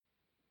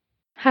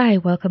Hi,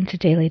 welcome to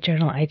Daily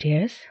Journal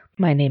Ideas.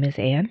 My name is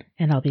Anne,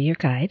 and I'll be your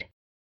guide.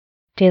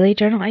 Daily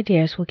Journal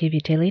Ideas will give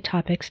you daily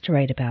topics to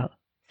write about.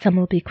 Some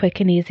will be quick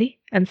and easy,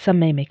 and some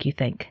may make you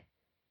think.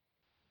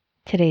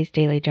 Today's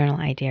Daily Journal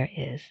idea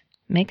is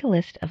make a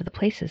list of the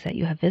places that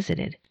you have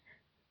visited.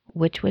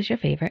 Which was your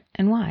favorite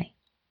and why?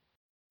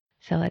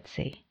 So let's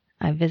see.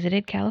 I've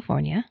visited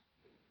California.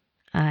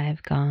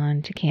 I've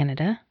gone to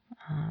Canada.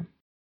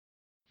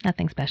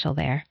 Nothing special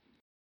there.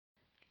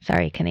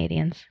 Sorry,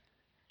 Canadians.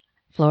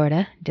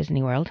 Florida,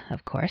 Disney World,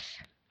 of course.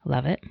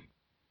 Love it.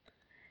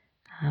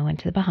 I went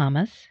to the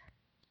Bahamas.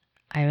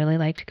 I really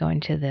liked going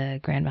to the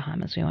Grand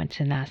Bahamas. We went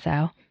to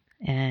Nassau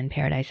and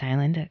Paradise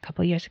Island a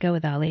couple years ago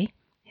with Ali.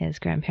 His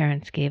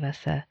grandparents gave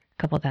us a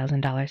couple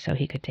 $1,000 so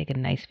he could take a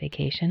nice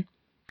vacation.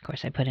 Of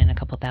course, I put in a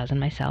couple thousand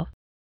myself.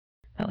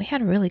 But we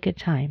had a really good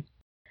time.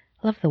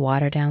 I love the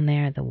water down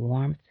there, the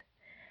warmth.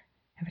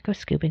 Ever go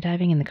scuba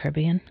diving in the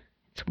Caribbean?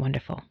 It's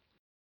wonderful.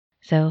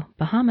 So,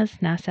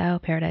 Bahamas, Nassau,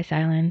 Paradise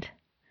Island,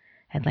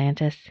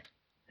 Atlantis.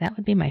 That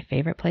would be my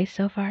favorite place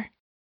so far.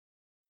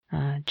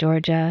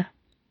 Georgia.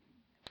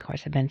 Of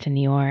course, I've been to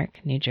New York,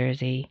 New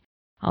Jersey,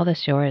 all the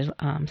shores,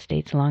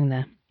 states along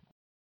the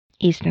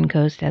eastern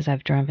coast as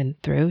I've driven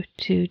through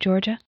to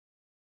Georgia.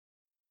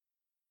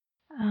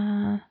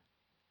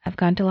 I've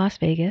gone to Las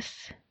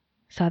Vegas,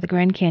 saw the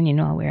Grand Canyon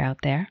while we were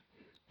out there.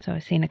 So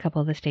I've seen a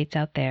couple of the states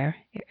out there,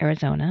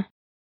 Arizona.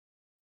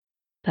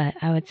 But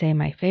I would say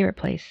my favorite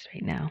place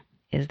right now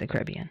is the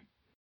Caribbean.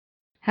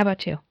 How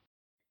about you?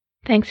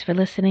 Thanks for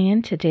listening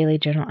in to Daily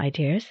Journal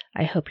Ideas.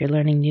 I hope you're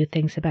learning new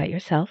things about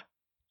yourself.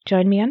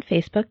 Join me on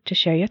Facebook to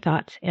share your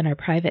thoughts in our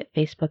private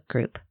Facebook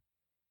group.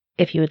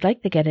 If you would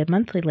like to get a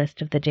monthly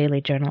list of the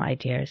Daily Journal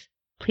Ideas,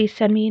 please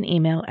send me an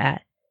email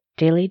at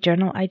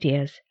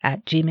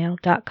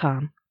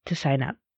dailyjournalideas@gmail.com to sign up.